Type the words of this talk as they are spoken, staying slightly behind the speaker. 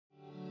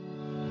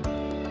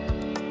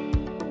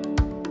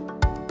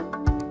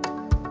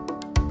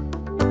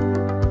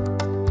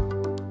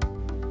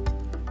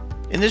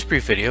this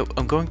brief video,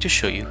 I'm going to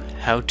show you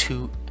how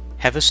to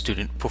have a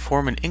student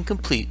perform an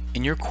incomplete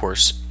in your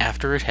course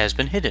after it has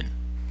been hidden.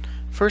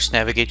 First,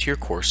 navigate to your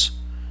course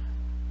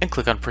and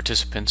click on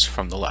Participants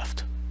from the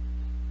left.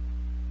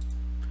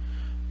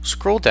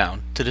 Scroll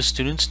down to the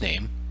student's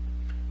name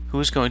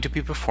who is going to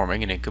be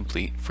performing an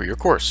incomplete for your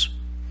course,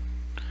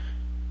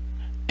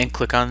 and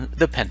click on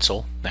the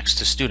pencil next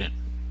to student.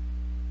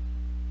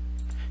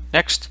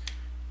 Next,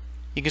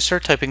 you can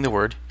start typing the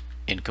word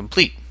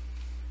incomplete.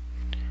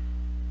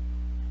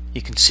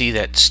 You can see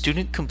that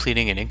student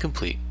completing an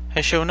incomplete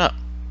has shown up.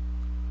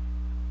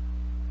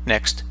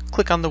 Next,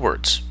 click on the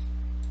words.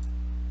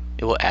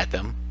 It will add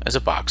them as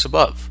a box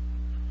above.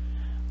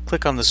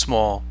 Click on the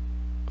small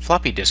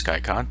floppy disk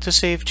icon to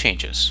save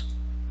changes.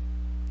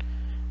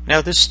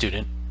 Now this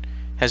student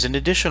has an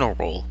additional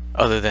role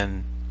other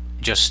than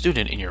just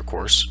student in your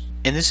course,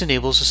 and this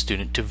enables a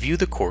student to view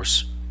the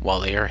course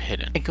while they are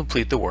hidden and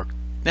complete the work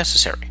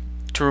necessary.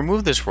 To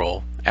remove this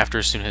role after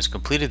a student has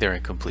completed their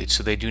incomplete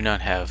so they do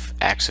not have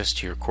access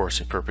to your course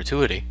in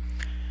perpetuity,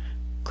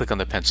 click on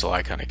the pencil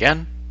icon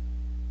again,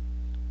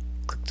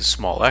 click the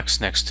small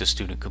X next to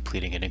student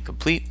completing an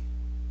incomplete,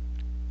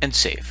 and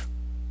save.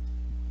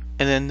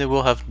 And then they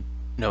will have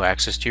no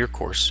access to your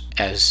course,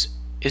 as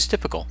is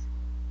typical.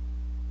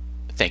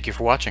 Thank you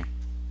for watching.